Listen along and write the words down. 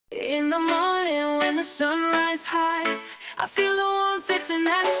the morning when the sun rises high, I feel the warmth, it's a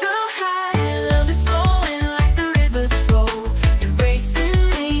natural high. Love is flowing like the rivers flow, embracing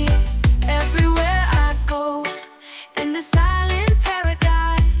me everywhere I go. In the silent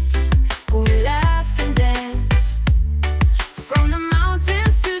paradise, we laugh and dance. From the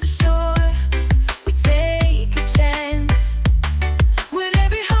mountains to the shore, we take a chance. With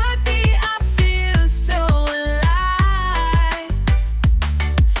every heartbeat I feel so alive.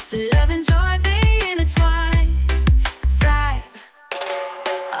 Love and joy, they intertwine, thrive.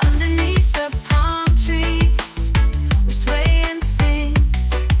 Underneath the palm trees, we sway and sing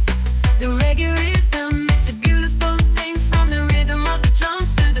the reggae rhythm. It's a beautiful thing, from the rhythm of the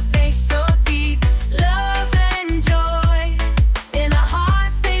drums to the bass so deep. Love and joy in our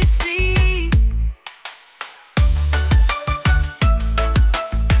hearts they sleep.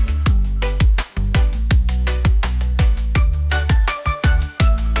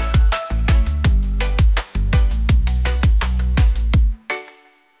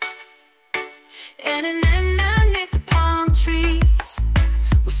 And